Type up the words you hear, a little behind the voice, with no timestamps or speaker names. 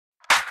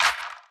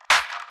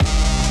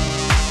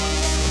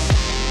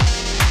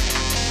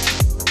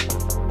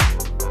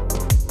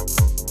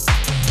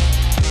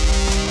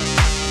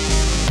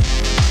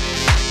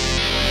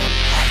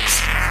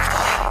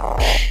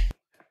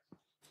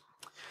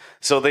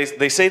So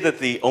they say that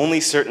the only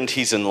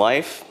certainties in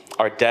life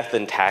are death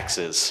and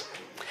taxes.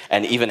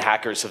 And even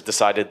hackers have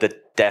decided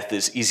that death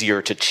is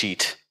easier to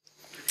cheat.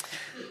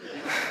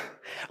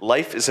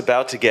 Life is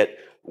about to get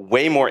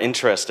way more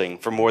interesting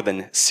for more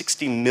than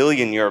 60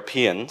 million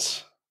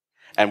Europeans.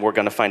 And we're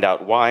going to find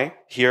out why.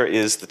 Here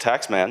is the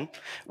taxman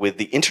with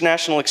the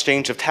International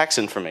Exchange of Tax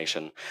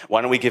Information.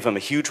 Why don't we give him a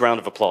huge round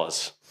of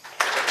applause?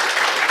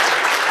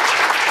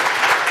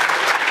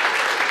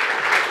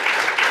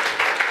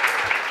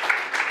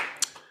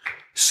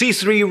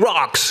 C3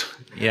 rocks!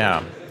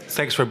 Yeah,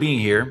 thanks for being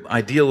here.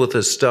 I deal with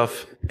this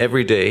stuff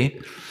every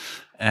day,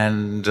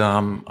 and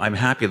I'm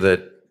happy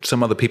that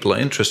some other people are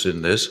interested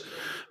in this,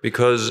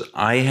 because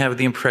I have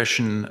the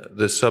impression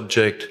the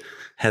subject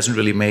hasn't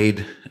really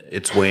made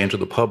its way into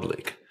the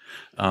public.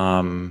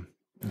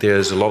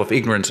 There's a lot of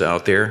ignorance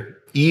out there,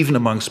 even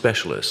among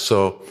specialists.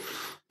 So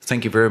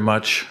thank you very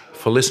much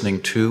for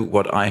listening to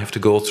what I have to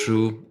go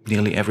through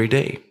nearly every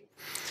day.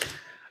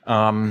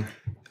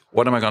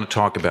 What am I going to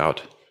talk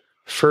about?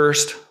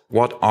 First,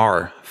 what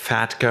are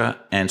FATCA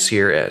and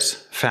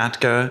CRS?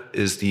 FATCA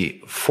is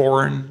the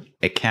Foreign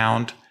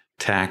Account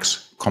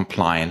Tax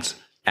Compliance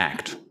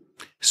Act.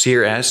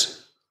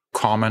 CRS,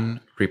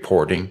 Common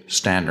Reporting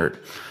Standard.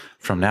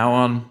 From now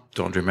on,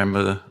 don't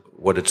remember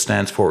what it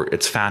stands for.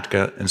 It's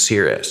FATCA and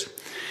CRS.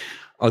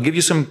 I'll give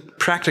you some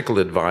practical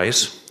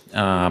advice,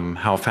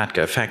 how FATCA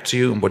affects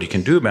you and what you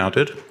can do about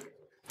it.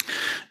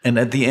 And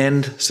at the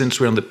end,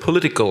 since we're in the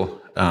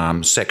political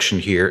section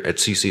here at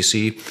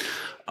CCC,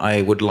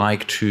 I would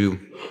like to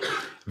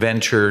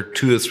venture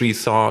 2 or 3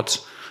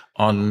 thoughts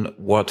on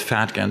what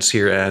FATCA and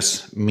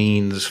CRS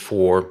means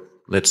for,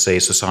 let's say,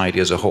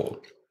 society as a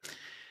whole.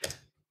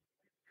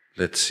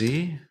 Let's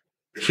see.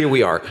 Here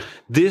we are.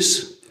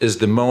 This is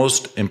the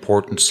most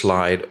important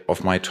slide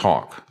of my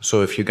talk.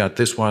 So if you got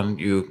this one,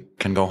 you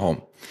can go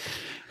home.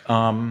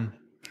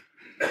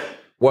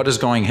 What is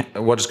going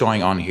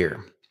on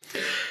here?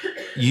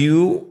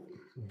 You,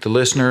 the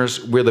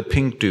listeners, we're the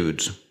pink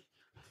dudes.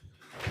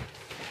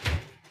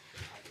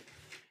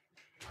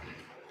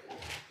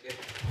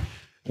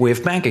 We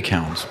have bank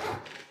accounts,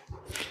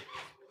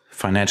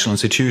 financial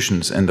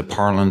institutions in the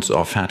parlance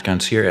of FATCA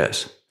and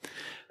CRS.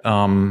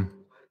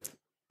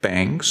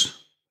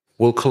 Banks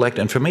will collect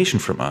information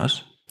from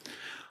us,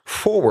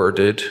 forward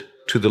it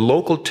to the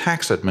local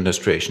tax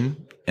administration.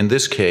 In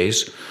this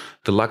case,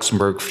 the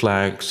Luxembourg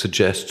flag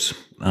suggests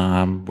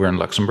we're in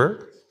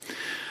Luxembourg.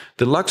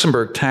 The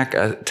Luxembourg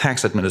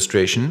tax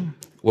administration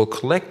will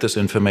collect this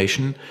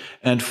information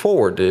and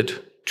forward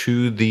it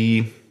to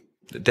the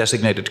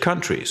designated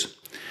countries.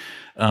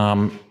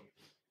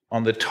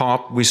 On the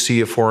top, we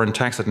see a foreign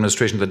tax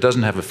administration that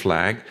doesn't have a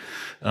flag.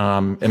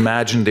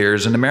 Imagine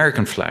there's an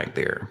American flag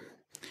there.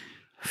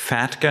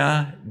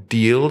 FATCA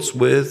deals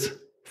with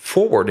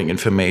forwarding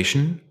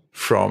information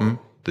from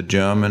the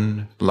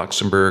German,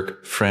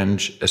 Luxembourg,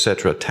 French,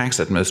 etc. tax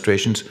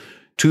administrations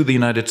to the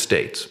United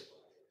States.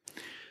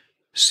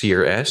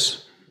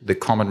 CRS, the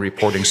Common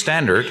Reporting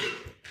Standard,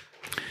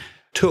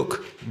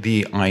 took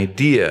the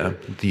idea,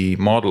 the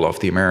model of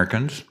the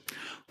Americans,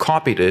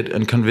 copied it,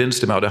 and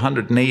convinced about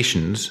 100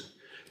 nations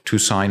to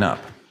sign up.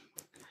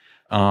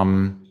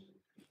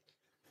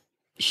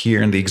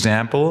 Here in the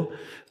example,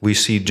 we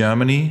see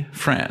Germany,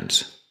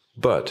 France,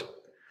 but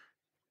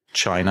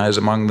China is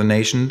among the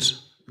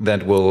nations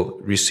that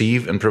will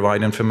receive and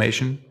provide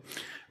information.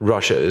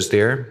 Russia is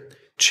there.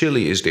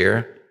 Chile is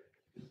there.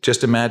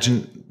 Just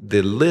imagine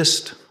the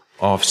list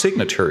of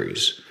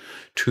signatories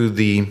to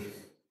the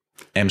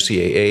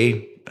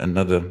MCAA,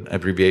 another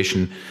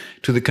abbreviation,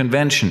 to the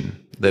convention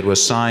that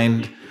was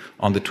signed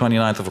on the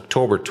 29th of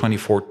October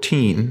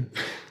 2014,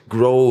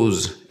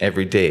 grows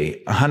every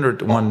day.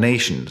 101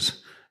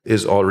 nations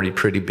is already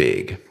pretty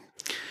big.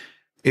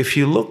 If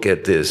you look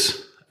at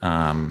this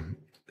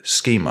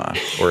schema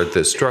or at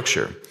this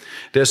structure,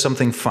 there's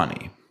something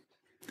funny.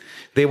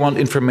 They want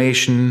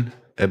information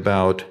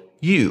about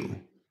you,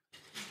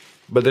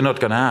 but they're not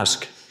going to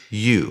ask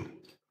you.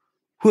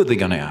 Who are they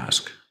going to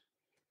ask?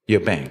 Your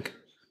bank.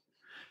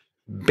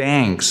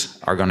 Banks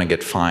are going to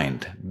get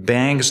fined.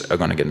 Banks are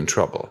going to get in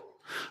trouble.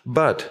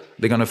 But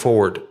they're going to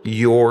forward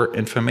your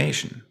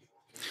information.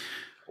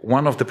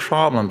 One of the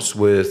problems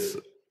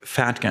with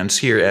FATCA and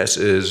CRS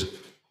is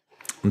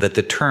that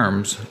the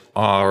terms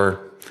are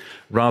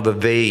rather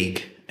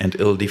vague and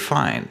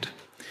ill-defined.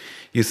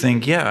 You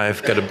think, yeah,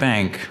 I've got a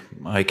bank.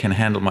 I can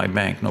handle my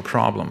bank, no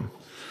problem.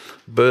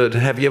 But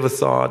have you ever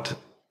thought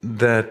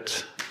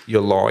that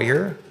your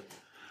lawyer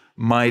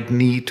might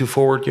need to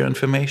forward your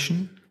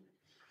information?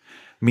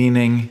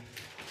 Meaning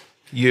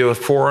you're a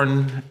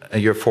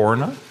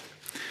foreigner,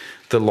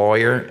 the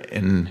lawyer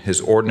in his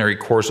ordinary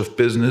course of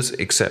business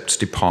accepts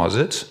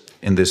deposits,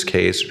 in this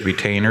case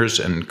retainers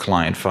and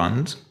client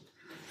funds,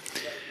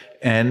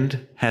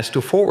 and has to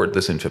forward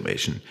this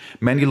information.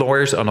 Many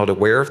lawyers are not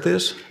aware of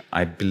this.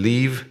 I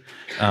believe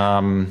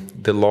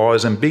the law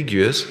is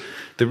ambiguous.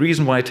 The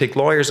reason why I take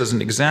lawyers as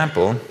an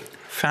example,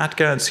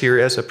 FATCA and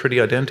CRS are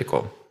pretty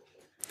identical.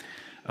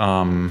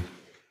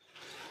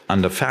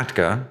 Under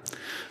FATCA,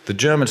 The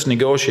Germans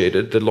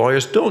negotiated that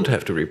lawyers don't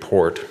have to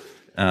report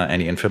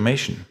any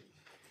information.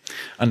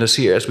 Under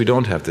CS, we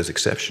don't have this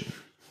exception.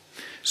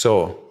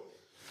 So,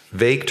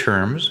 vague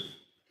terms,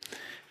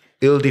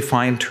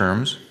 ill-defined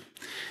terms,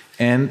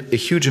 and a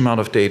huge amount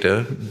of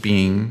data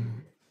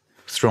being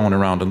thrown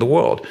around in the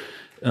world.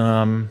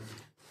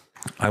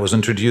 I was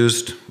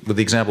introduced with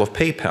the example of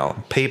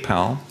PayPal.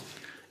 PayPal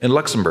in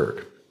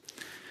Luxembourg.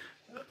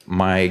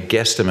 My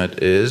guesstimate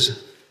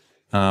is,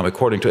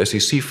 according to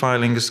SEC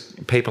filings,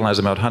 PayPal has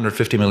about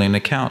 150 million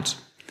accounts.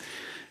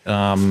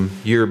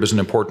 Europe is an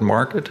important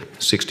market,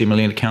 60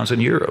 million accounts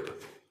in Europe.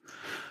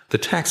 The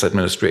tax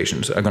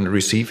administrations are going to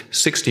receive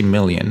 60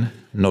 million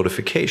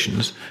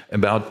notifications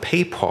about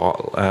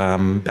PayPal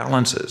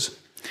balances.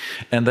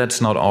 And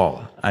that's not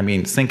all. I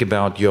mean, think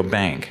about your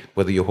bank,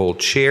 whether you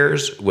hold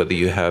shares, whether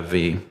you have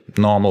a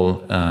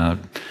normal, how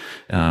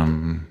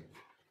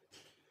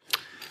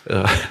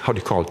do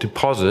you call it,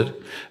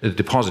 a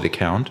deposit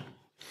account,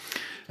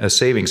 a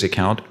savings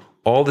account,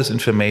 all this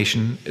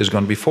information is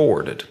going to be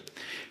forwarded.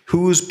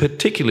 Who's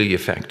particularly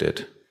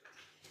affected?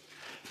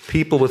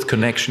 People with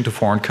connection to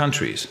foreign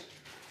countries.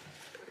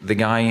 The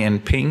guy in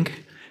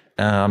pink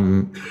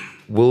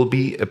will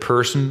be a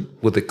person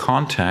with a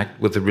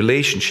contact, with a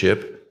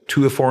relationship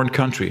to a foreign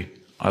country.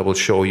 I will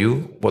show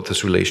you what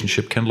this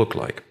relationship can look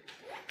like.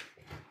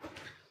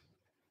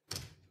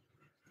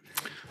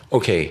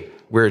 Okay,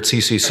 we're at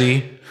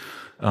CCC,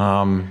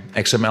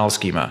 XML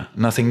schema.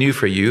 Nothing new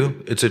for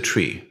you, it's a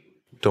tree.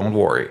 Don't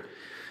worry.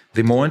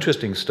 The more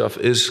interesting stuff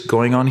is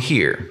going on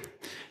here.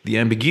 The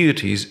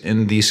ambiguities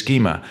in the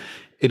schema.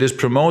 It is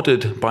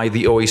promoted by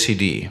the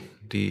OECD,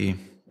 the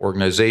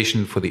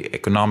Organization for the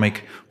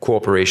Economic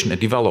Cooperation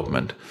and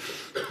Development.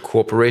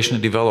 Cooperation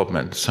and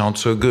development sounds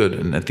so good,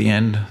 and at the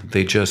end,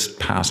 they just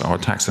pass our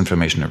tax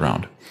information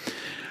around.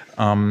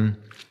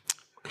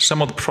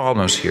 Some of the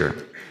problems here.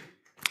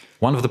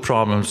 One of the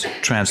problems,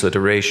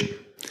 transliteration.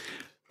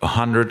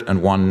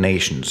 101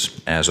 nations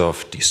as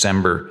of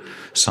December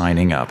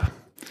signing up.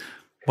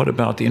 What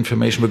about the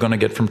information we're going to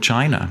get from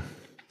China?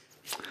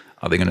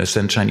 Are they going to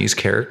send Chinese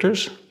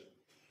characters?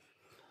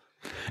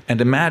 And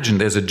imagine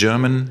there's a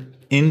German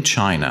in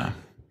China.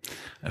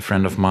 A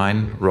friend of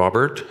mine,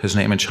 Robert, his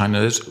name in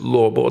China is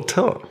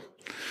Lobote.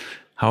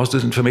 How is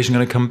this information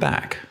going to come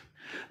back?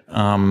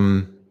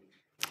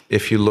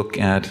 If you look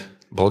at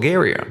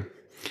Bulgaria,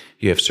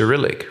 you have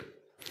Cyrillic.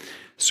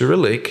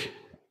 Cyrillic,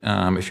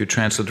 if you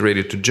transliterate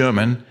it to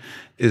German,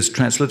 is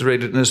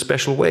transliterated in a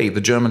special way.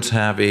 The Germans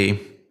have a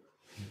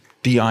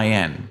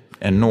DIN,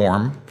 a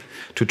norm,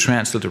 to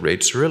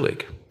transliterate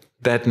Cyrillic.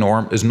 That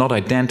norm is not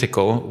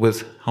identical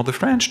with how the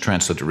French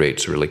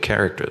transliterate Cyrillic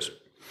characters.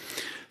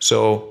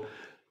 So,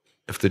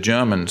 if the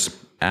Germans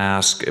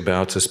ask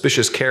about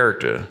suspicious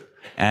character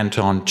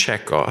Anton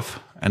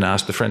Chekhov and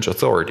ask the French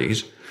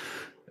authorities,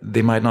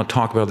 they might not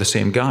talk about the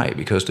same guy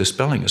because the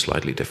spelling is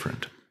slightly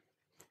different.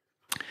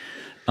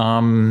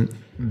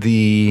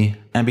 The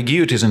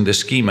ambiguities in this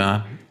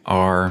schema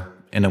are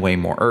in a way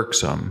more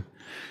irksome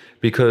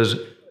because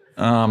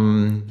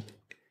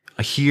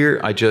here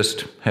I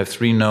just have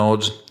three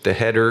nodes: the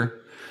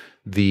header,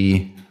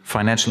 the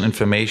financial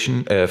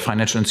information,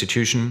 financial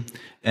institution,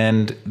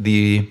 and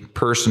the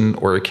person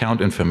or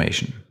account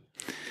information.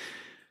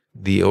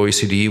 The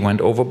OECD went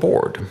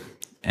overboard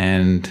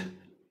and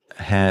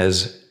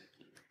has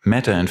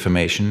meta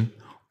information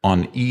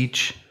on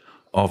each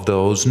of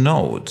those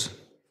nodes,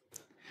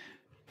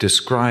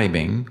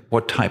 describing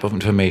what type of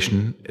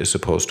information is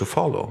supposed to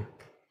follow.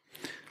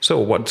 So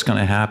what's going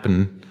to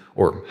happen,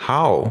 or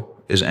how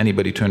is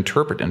anybody to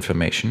interpret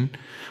information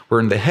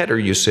where in the header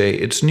you say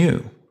it's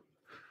new?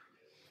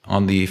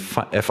 On the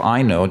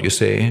FI node you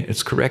say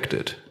it's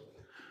corrected.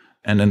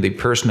 And in the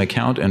person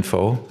account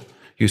info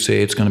you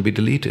say it's going to be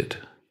deleted.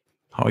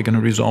 How are you going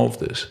to resolve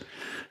this?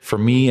 For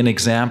me, an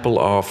example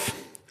of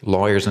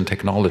lawyers and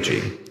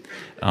technology,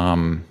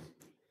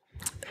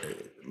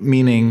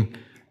 meaning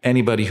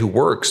anybody who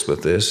works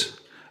with this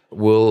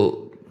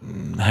will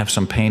have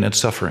some pain and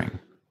suffering.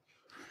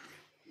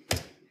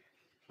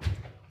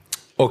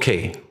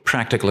 Okay,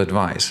 practical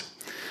advice.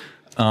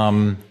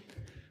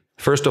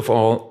 First of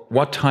all,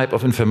 what type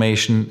of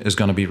information is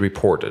going to be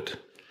reported?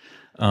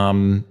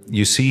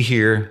 You see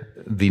here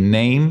the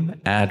name,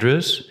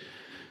 address,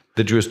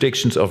 the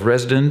jurisdictions of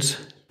residence,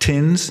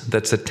 TINs,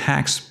 that's a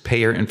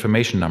taxpayer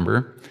information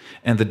number,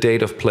 and the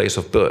date of place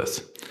of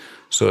birth.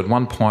 So at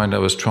one point I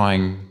was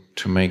trying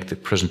to make the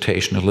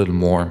presentation a little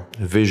more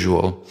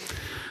visual,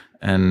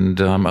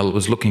 and I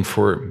was looking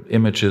for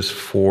images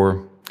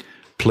for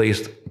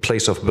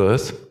place of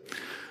birth,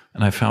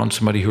 and I found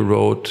somebody who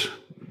wrote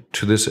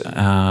to this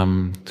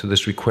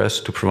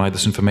request to provide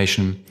this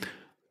information,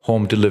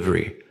 home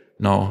delivery.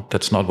 No,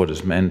 that's not what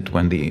is meant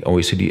when the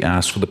OECD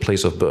asks for the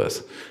place of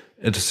birth.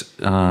 It's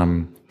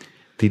the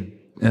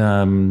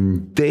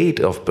date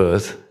of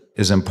birth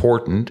is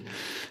important.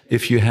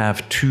 If you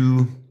have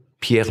two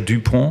Pierre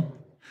Dupont,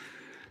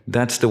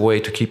 that's the way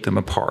to keep them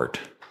apart,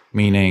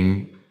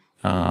 meaning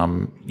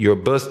your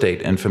birth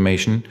date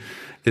information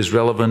is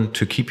relevant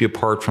to keep you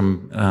apart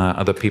from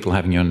other people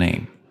having your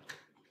name.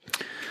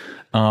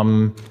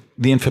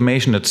 The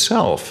information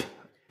itself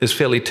is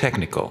fairly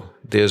technical.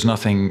 There's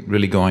nothing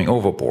really going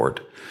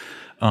overboard.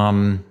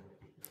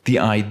 The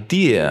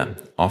idea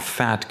of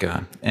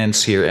FATCA and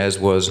CRS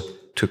was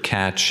to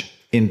catch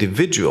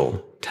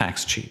individual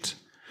tax cheats.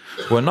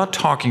 We're not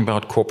talking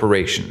about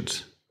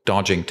corporations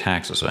dodging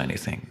taxes or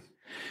anything.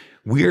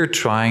 We're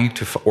trying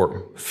to,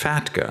 or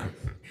FATCA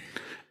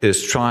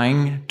is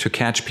trying to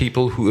catch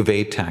people who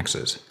evade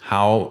taxes.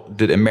 How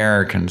did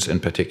Americans in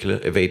particular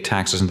evade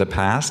taxes in the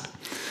past?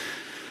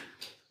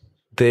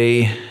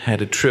 They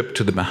had a trip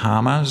to the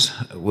Bahamas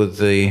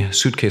with a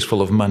suitcase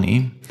full of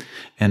money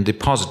and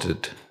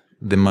deposited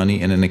the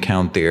money in an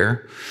account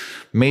there.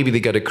 Maybe they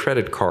got a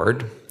credit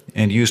card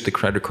and used the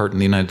credit card in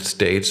the United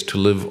States to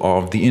live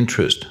off the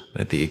interest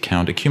that the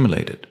account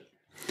accumulated.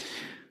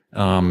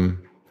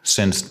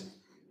 Since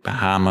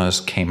Bahamas,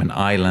 Cayman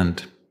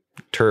Island,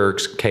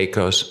 Turks,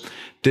 Caicos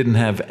didn't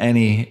have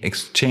any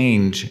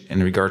exchange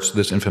in regards to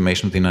this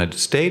information with the United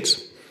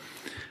States,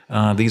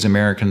 these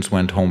Americans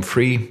went home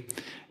free,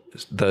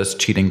 thus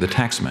cheating the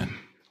taxman.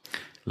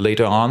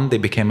 Later on, they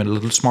became a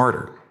little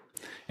smarter.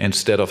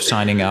 Instead of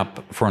signing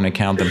up for an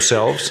account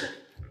themselves,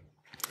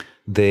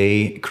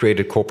 they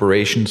created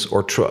corporations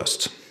or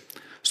trusts.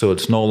 So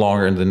it's no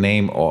longer in the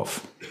name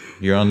of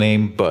your own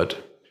name,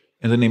 but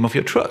in the name of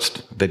your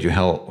trust that you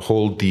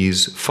hold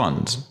these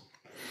funds.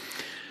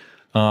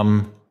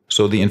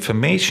 So the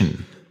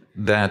information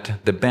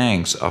that the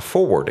banks are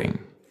forwarding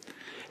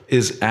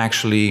is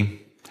actually,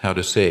 how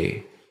to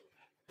say,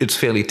 it's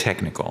fairly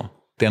technical.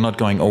 They're not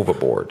going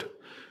overboard.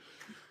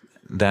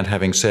 That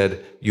having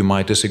said, you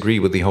might disagree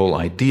with the whole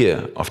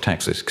idea of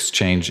tax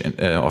exchange,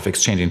 of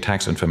exchanging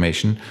tax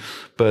information,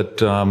 but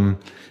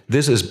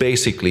this is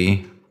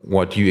basically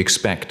what you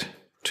expect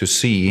to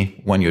see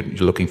when you're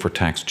looking for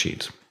tax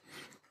cheats.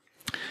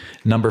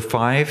 Number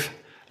 5,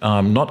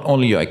 not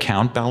only your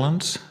account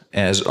balance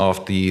as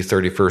of the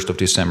 31st of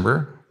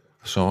December,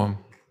 so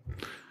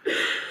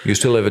you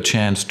still have a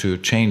chance to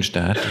change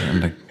that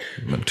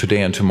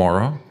today and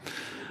tomorrow.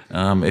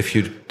 If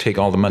you take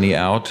all the money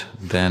out,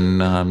 then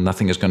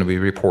nothing is going to be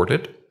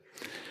reported.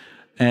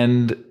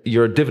 And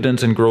your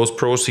dividends and gross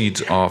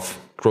proceeds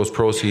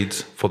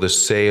for the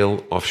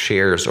sale of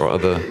shares or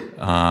other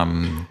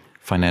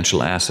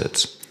financial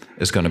assets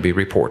is going to be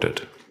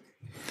reported.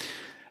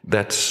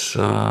 That's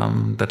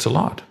a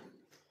lot.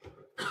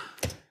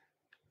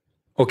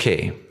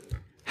 Okay,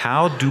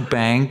 how do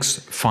banks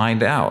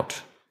find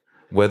out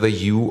whether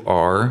you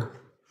are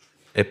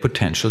a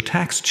potential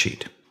tax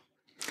cheat?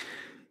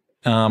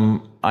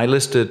 I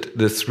listed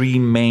the 3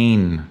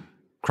 main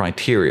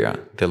criteria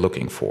they're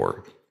looking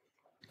for.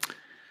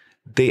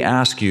 They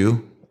ask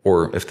you,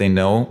 or if they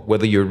know,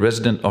 whether you're a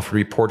resident of a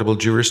reportable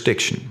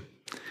jurisdiction.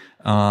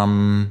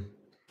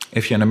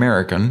 If you're an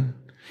American,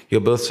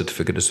 your birth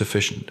certificate is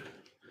sufficient.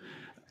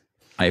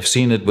 I've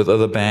seen it with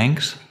other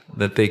banks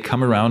that they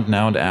come around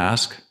now and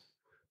ask,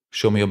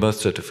 show me your birth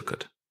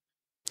certificate.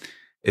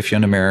 If you're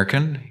an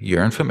American,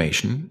 your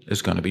information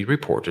is going to be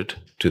reported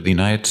to the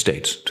United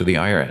States, to the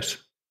IRS.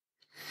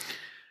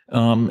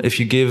 If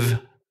you give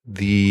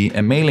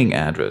a mailing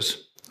address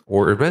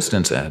or a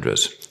residence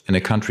address in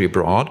a country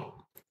abroad,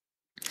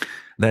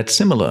 that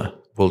similar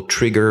will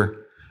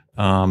trigger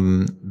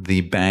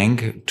the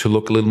bank to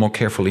look a little more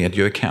carefully at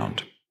your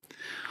account.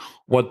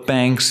 What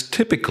banks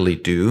typically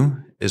do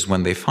is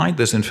when they find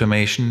this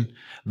information,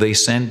 they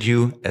send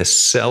you a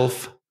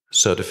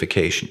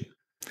self-certification.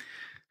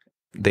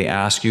 They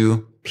ask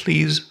you,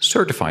 please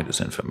certify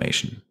this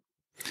information.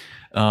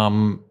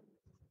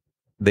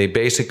 They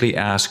basically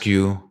ask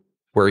you,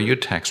 where are you a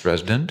tax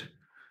resident?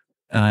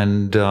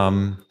 And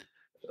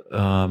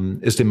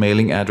is the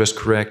mailing address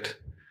correct?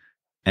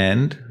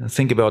 And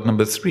think about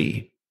number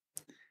 3,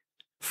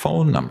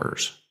 phone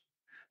numbers.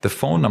 The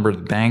phone number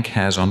the bank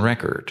has on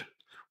record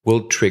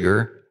will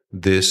trigger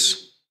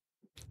this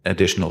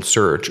additional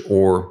search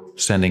or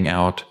sending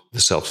out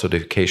the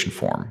self-certification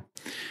form.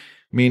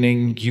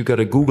 Meaning you got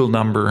a Google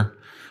number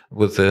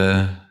with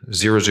a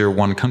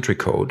 001 country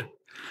code,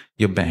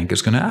 your bank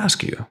is going to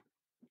ask you.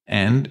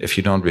 And if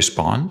you don't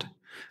respond,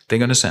 they're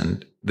going to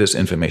send this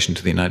information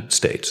to the United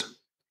States,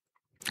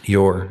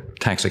 your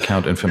tax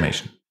account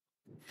information.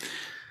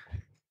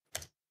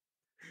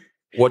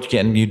 What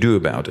can you do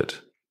about it?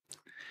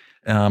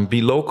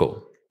 Be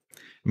local,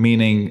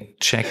 meaning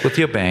check with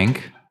your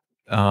bank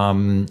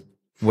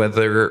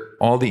whether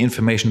all the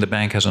information the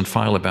bank has on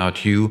file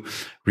about you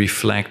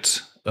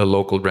reflects a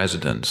local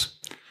residence.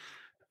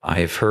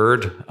 I've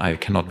heard, I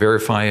cannot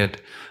verify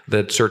it,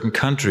 that certain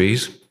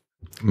countries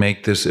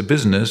make this a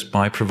business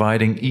by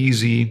providing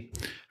easy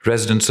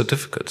residence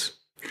certificates,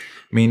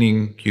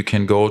 meaning you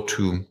can go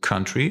to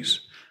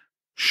countries,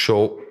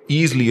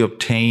 easily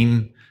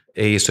obtain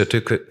a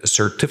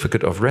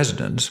certificate of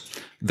residence,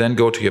 then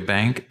go to your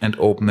bank and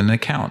open an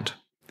account.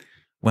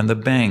 When the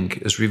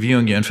bank is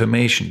reviewing your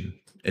information,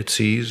 it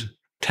sees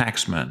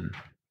taxman,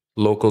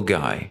 local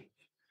guy.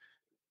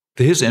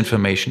 His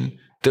information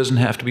doesn't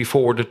have to be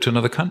forwarded to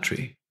another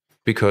country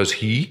because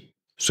he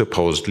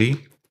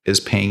supposedly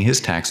is paying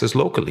his taxes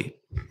locally.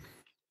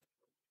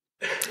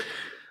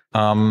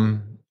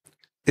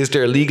 Is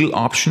there a legal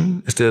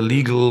option? Is there a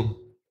legal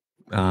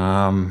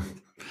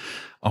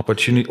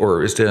opportunity,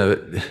 or is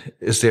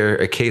there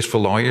a case for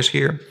lawyers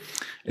here?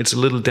 It's a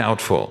little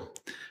doubtful.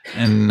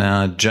 In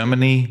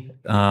Germany,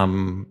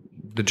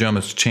 the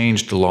Germans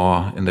changed the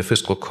law in the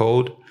fiscal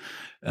code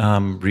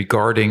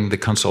regarding the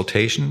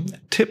consultation.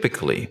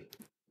 Typically,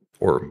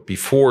 or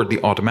before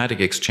the automatic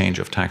exchange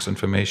of tax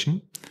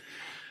information,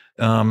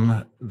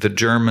 the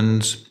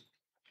Germans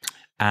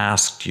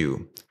asked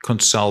you,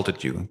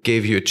 consulted you,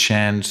 gave you a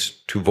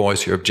chance to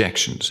voice your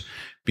objections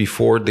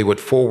before they would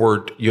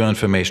forward your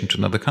information to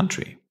another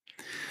country.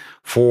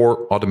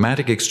 For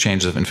automatic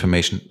exchanges of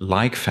information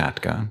like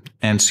FATCA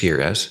and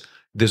CRS,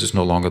 this is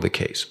no longer the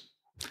case.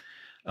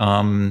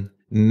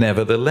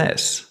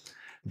 Nevertheless,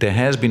 there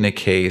has been a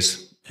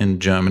case in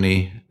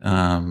Germany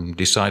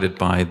decided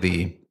by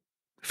the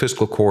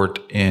fiscal court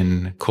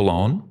in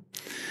Cologne,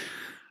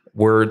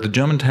 where the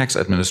German tax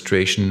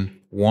administration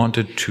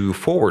wanted to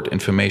forward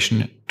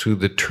information to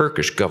the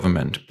Turkish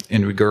government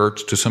in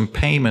regards to some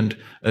payment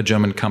a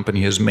German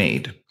company has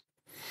made.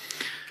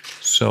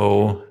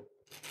 So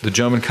the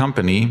German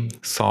company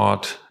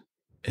thought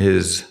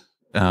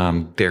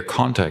their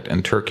contact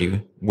in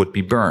Turkey would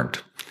be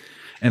burned.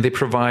 And they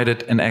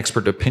provided an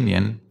expert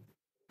opinion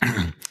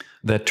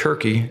that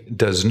Turkey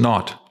does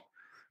not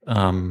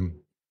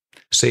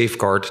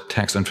safeguard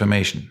tax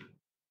information.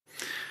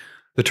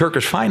 The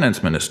Turkish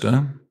finance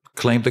minister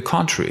claimed the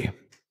contrary,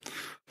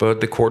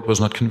 but the court was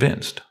not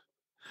convinced.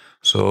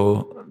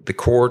 So the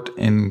court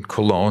in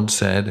Cologne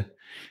said,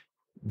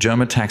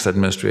 German tax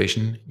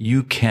administration,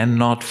 you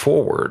cannot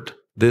forward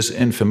this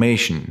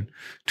information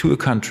to a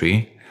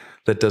country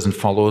that doesn't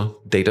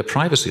follow data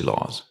privacy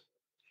laws.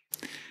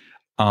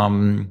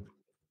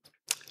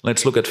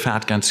 Let's look at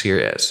FATCA and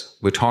CRS.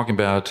 We're talking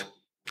about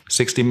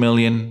 60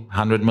 million,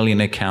 100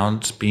 million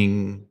accounts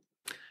being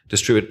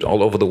distributed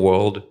all over the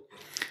world.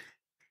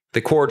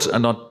 The courts are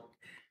not,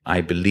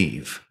 I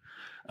believe,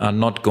 are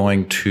not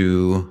going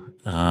to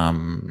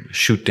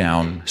shoot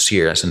down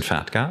CRS and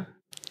FATCA.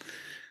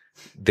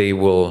 They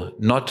will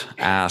not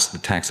ask the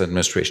tax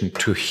administration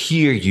to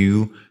hear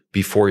you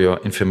before your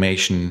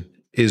information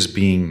is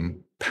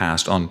being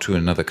passed on to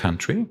another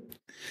country.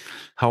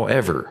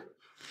 However,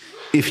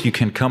 if you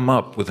can come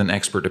up with an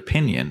expert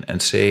opinion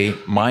and say,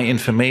 my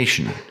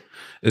information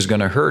is going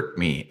to hurt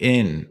me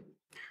in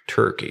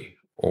Turkey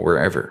or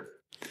wherever,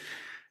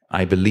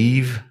 I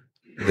believe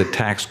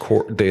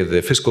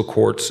the fiscal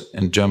courts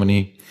in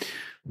Germany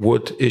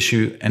would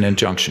issue an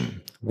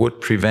injunction,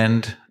 would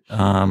prevent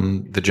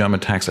the German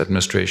tax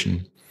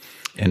administration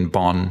in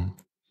Bonn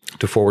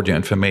to forward your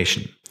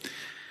information.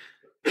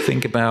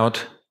 Think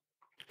about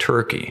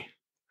Turkey.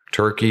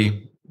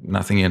 Turkey,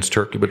 nothing against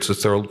Turkey, but it's a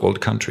third world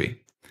country.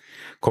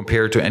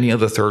 Compared to any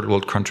other third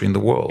world country in the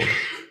world,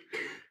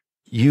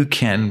 you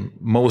can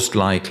most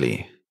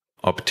likely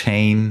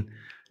obtain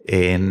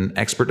an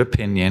expert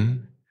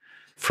opinion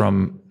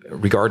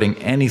regarding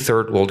any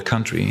third world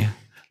country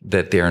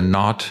that they are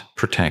not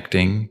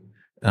protecting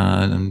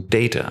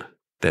data,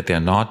 that they're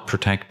not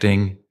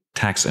protecting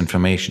tax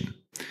information.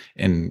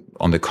 And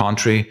on the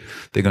contrary,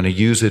 they're going to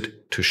use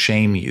it to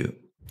shame you.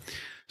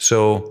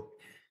 So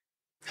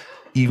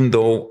even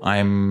though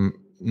I'm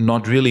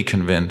not really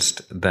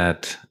convinced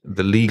that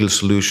the legal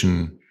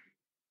solution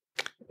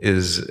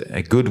is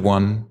a good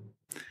one,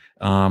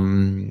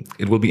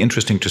 it will be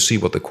interesting to see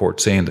what the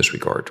courts say in this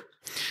regard.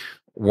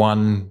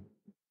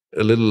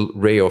 A little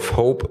ray of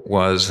hope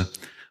was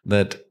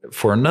that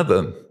for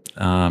another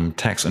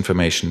tax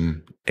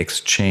information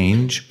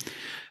exchange,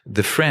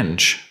 the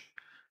French,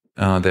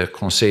 their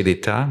Conseil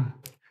d'État,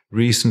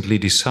 recently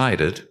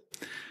decided,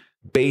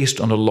 based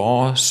on a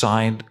law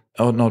signed,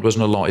 it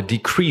wasn't a law, a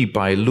decree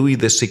by Louis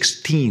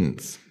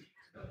XVI.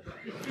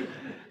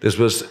 This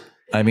was,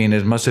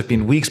 it must have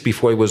been weeks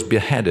before he was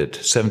beheaded,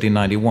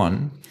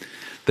 1791,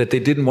 that they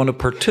didn't want to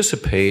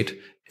participate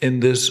in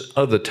this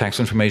other tax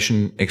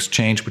information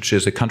exchange, which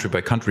is a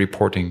country-by-country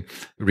reporting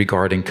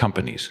regarding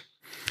companies.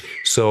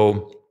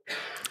 So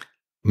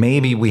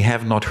maybe we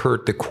have not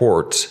heard the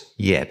courts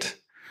yet.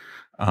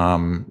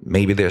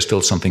 Maybe there's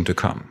still something to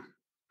come.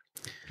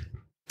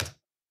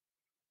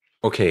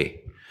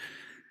 Okay,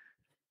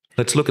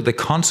 let's look at the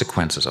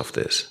consequences of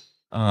this.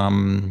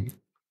 I'm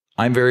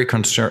very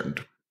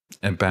concerned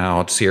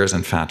about CRS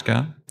and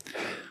FATCA.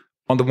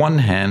 On the one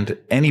hand,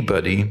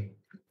 anybody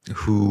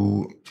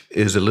who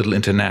is a little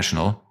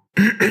international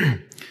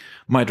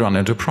might run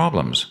into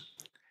problems.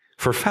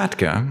 For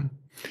FATCA,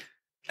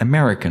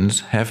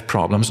 Americans have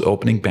problems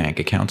opening bank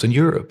accounts in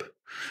Europe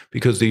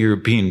because the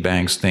European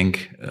banks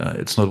think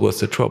it's not worth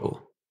the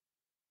trouble.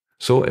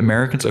 So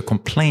Americans are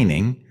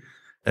complaining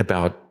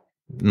about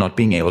not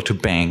being able to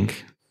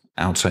bank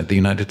outside the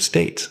United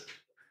States.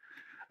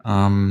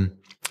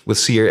 With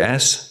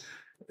CRS,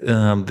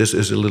 this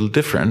is a little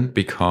different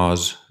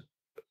because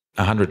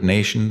 100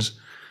 nations,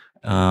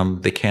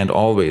 they can't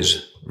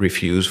always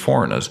refuse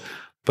foreigners.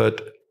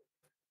 But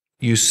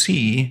you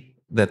see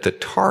that the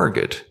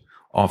target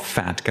of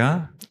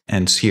FATCA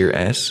and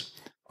CRS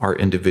are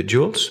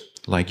individuals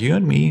like you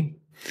and me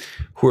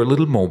who are a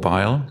little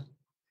mobile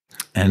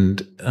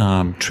and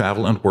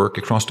travel and work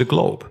across the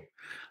globe.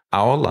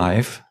 Our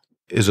life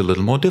is a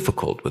little more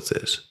difficult with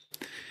this.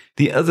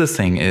 The other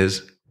thing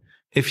is,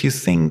 if you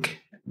think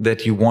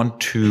that you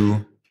want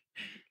to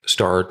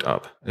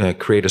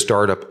create a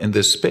startup in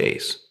this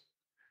space,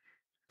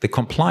 the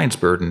compliance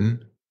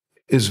burden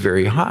is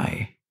very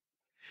high.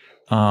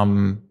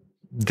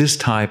 This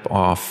type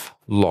of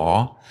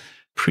law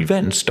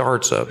prevents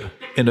startup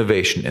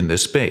innovation in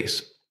this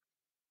space.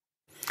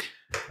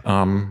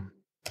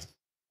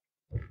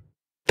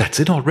 That's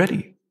it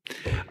already.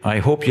 I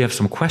hope you have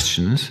some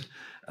questions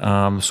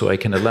so I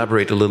can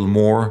elaborate a little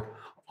more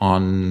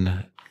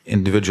on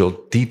individual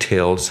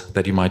details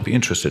that you might be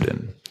interested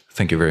in.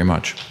 Thank you very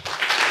much.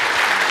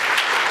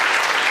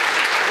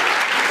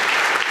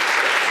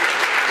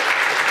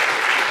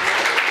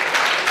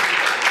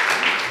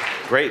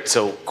 Great.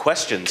 So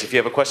questions. If you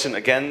have a question,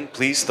 again,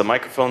 please, the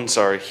microphones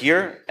are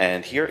here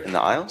and here in the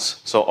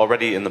aisles. So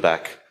already in the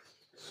back.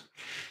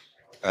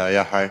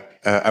 Hi.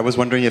 I was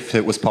wondering if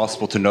it was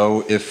possible to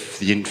know if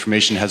the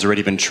information has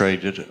already been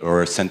traded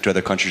or sent to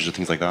other countries or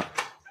things like that.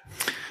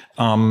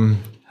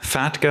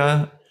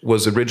 FATCA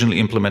was originally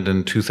implemented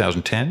in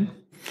 2010.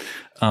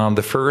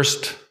 The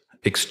first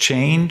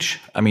exchange,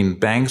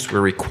 banks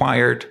were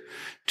required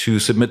to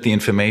submit the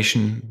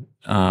information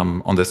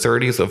on the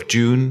 30th of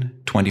June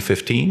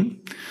 2015.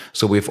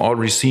 So we've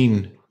already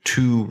seen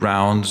 2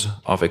 rounds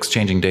of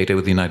exchanging data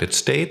with the United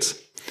States.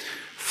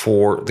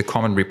 For the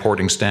Common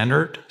Reporting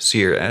Standard,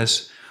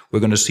 CRS, we're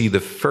going to see the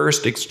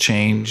first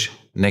exchange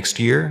next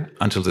year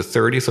until the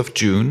 30th of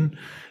June.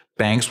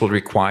 Banks will be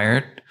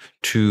required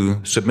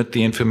to submit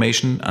the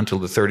information until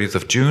the 30th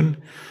of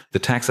June. The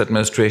tax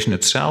administration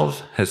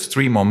itself has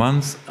 3 more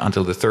months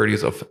until the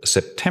 30th of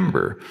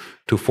September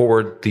to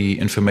forward the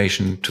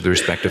information to the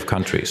respective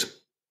countries.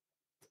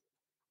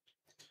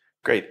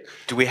 Great.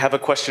 Do we have a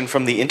question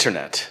from the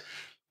internet?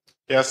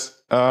 Yes.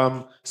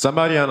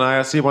 Somebody on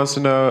IRC wants to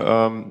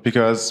know,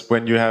 because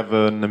when you have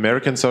an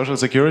American social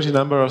security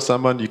number of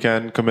someone, you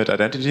can commit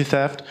identity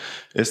theft.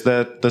 Is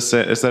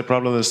that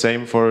problem the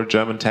same for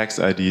German tax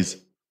IDs,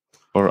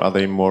 or are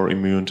they more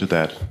immune to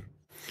that?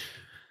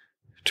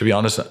 To be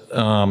honest,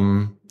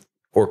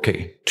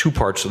 okay, 2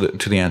 parts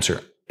to the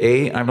answer.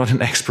 A, I'm not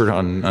an expert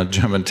on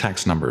German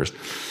tax numbers.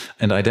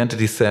 And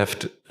identity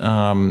theft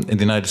in the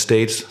United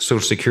States,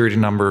 social security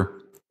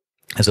number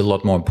is a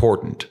lot more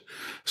important.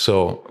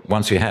 So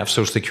once you have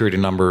social security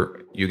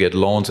number, you get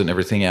loans and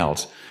everything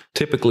else.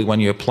 Typically, when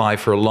you apply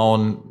for a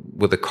loan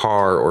with a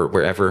car or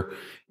wherever,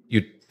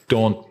 you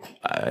don't,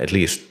 at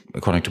least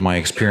according to my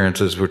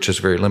experiences, which is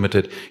very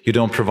limited, you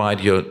don't provide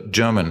your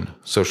German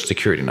social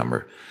security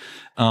number.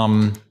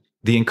 The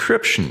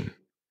encryption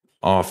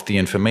of the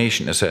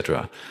information,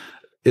 etc.,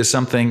 is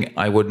something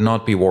I would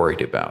not be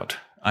worried about.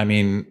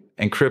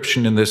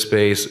 Encryption in this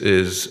space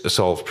is a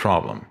solved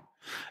problem.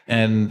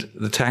 And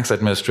the tax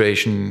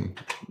administration,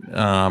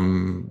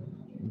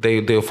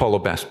 they'll follow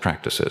best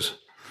practices.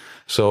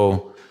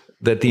 So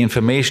that the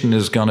information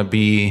is going to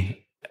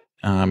be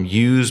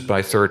used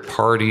by third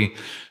party,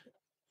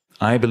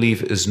 I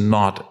believe, is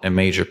not a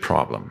major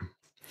problem.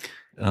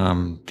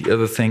 The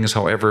other thing is,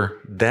 however,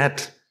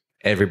 that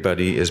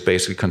everybody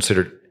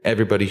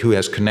who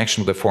has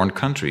connection with a foreign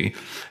country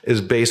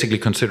is basically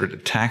considered a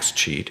tax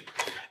cheat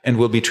and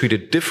will be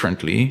treated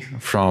differently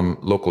from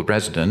local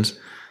residents.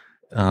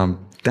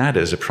 That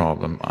is a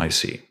problem I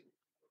see.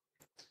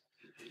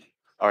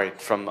 All right,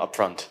 from up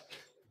front.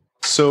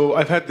 So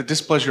I've had the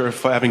displeasure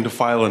of having to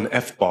file an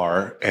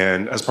F-bar,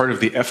 and as part of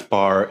the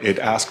F-bar, it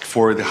asked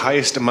for the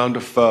highest amount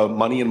of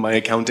money in my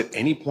account at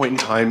any point in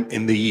time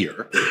in the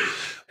year.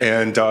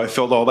 And I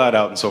filled all that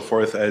out and so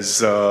forth,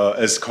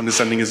 as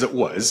condescending as it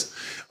was.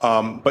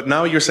 But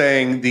now you're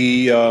saying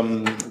the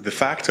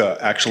FACTA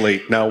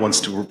actually now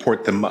wants to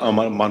report the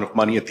amount of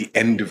money at the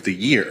end of the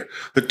year.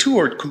 The two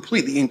are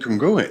completely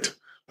incongruent.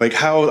 Like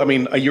how,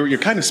 you're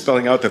kind of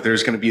spelling out that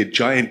there's going to be a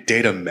giant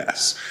data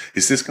mess.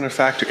 Is this going to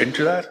factor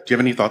into that? Do you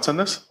have any thoughts on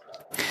this?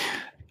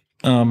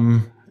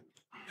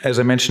 As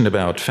I mentioned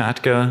about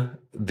FATCA,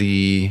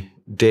 the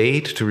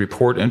date to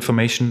report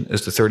information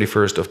is the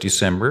 31st of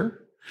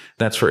December.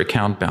 That's for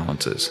account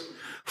balances.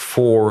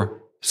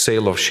 For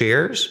sale of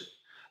shares,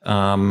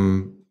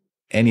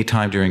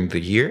 anytime during the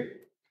year.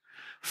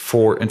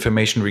 For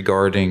information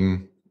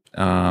regarding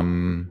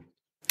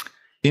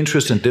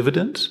interest and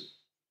dividends,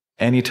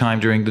 anytime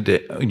during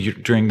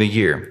the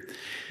year.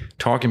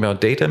 Talking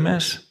about data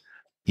mess,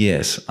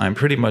 yes, I'm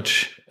pretty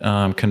much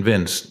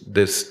convinced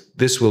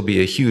this will be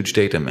a huge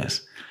data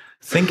mess.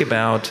 Think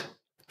about,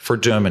 for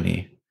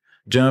Germany,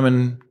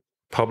 German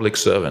public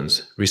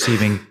servants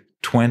receiving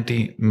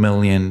 20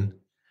 million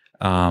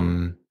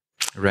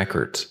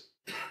records.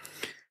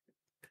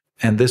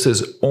 And this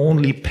is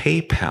only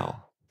PayPal.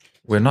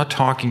 We're not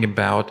talking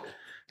about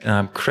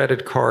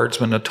credit cards.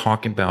 We're not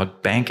talking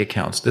about bank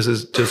accounts. This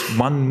is just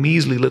one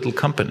measly little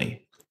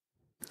company.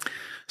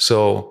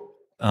 So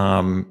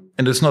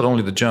And it's not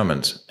only the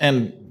Germans.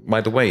 And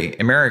by the way,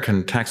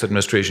 American tax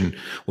administration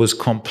was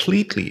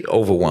completely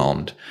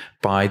overwhelmed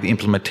by the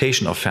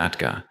implementation of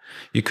FATCA.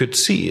 You could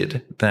see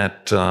it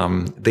that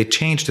they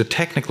changed the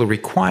technical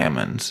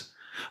requirements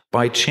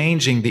by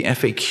changing the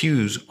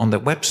FAQs on the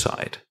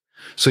website.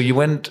 So you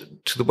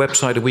went to the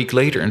website a week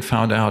later and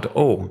found out,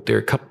 oh,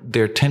 there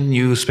are 10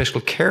 new special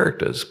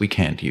characters we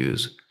can't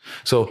use.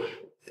 So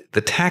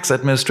the tax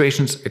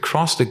administrations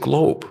across the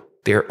globe,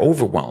 they're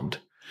overwhelmed.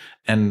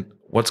 And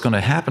what's going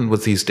to happen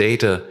with these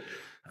data,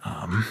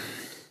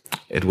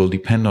 it will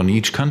depend on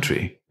each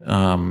country.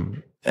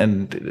 And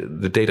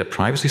the data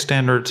privacy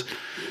standards,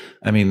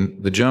 I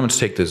mean, the Germans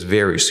take this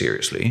very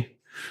seriously.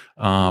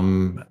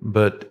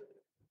 But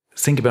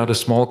think about a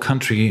small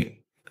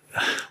country,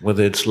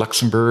 whether it's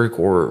Luxembourg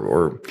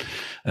or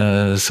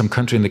some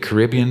country in the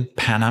Caribbean,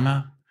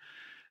 Panama.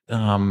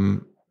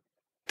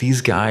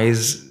 These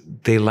guys,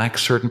 they lack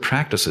certain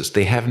practices.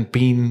 They haven't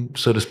been,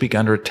 so to speak,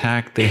 under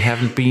attack. They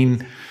haven't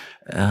been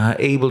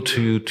able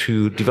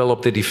to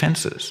develop their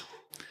defenses.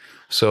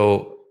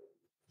 So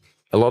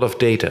a lot of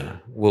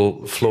data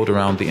will float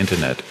around the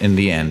internet in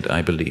the end,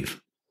 I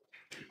believe.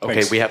 Okay,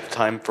 Thanks. we have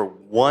time for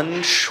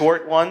one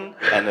short one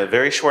and a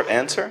very short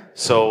answer.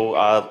 So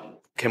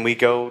can we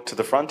go to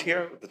the front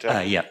here? With the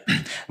gentleman? Yeah,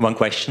 one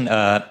question.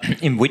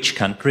 In which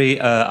country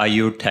are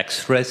you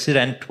tax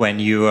resident when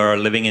you are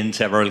living in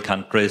several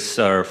countries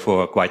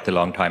for quite a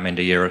long time in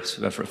the year?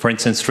 For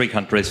instance, 3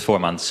 countries, 4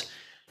 months.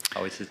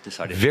 How is it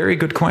decided? Very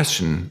good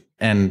question.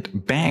 And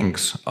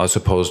banks are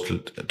supposed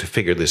to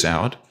figure this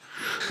out.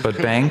 But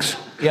banks,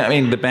 yeah, I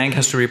mean, the bank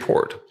has to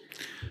report.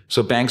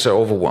 So banks are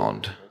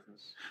overwhelmed.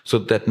 So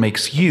that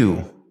makes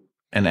you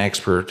an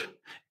expert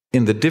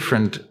in the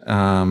different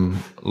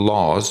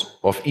laws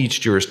of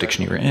each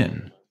jurisdiction you're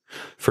in.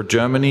 For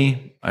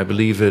Germany, I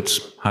believe it's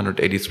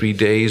 183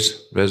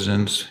 days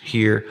residence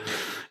here.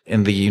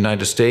 In the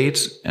United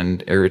States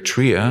and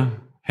Eritrea,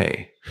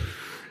 hey,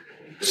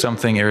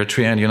 something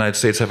Eritrea and the United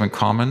States have in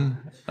common,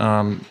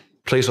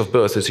 place of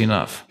birth is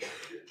enough.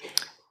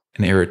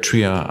 In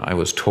Eritrea, I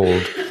was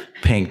told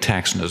paying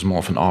taxman is more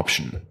of an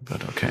option,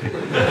 but okay.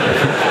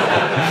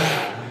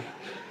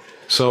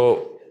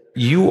 So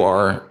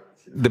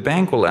the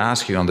bank will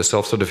ask you on the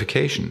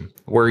self-certification,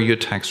 where are you a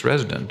tax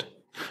resident?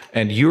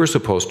 And you're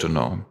supposed to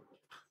know,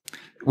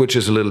 which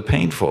is a little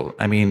painful.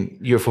 I mean,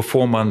 you're for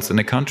 4 months in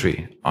the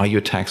country. Are you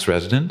a tax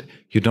resident?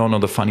 You don't know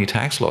the funny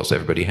tax laws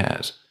everybody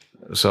has.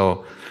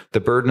 So the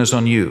burden is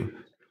on you.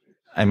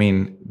 I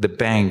mean, the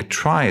bank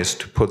tries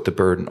to put the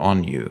burden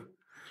on you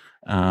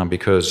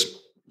because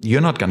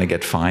you're not going to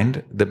get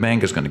fined. The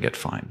bank is going to get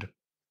fined.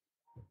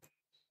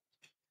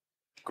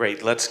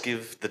 Great. Let's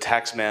give the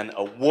taxman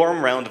a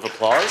warm round of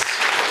applause.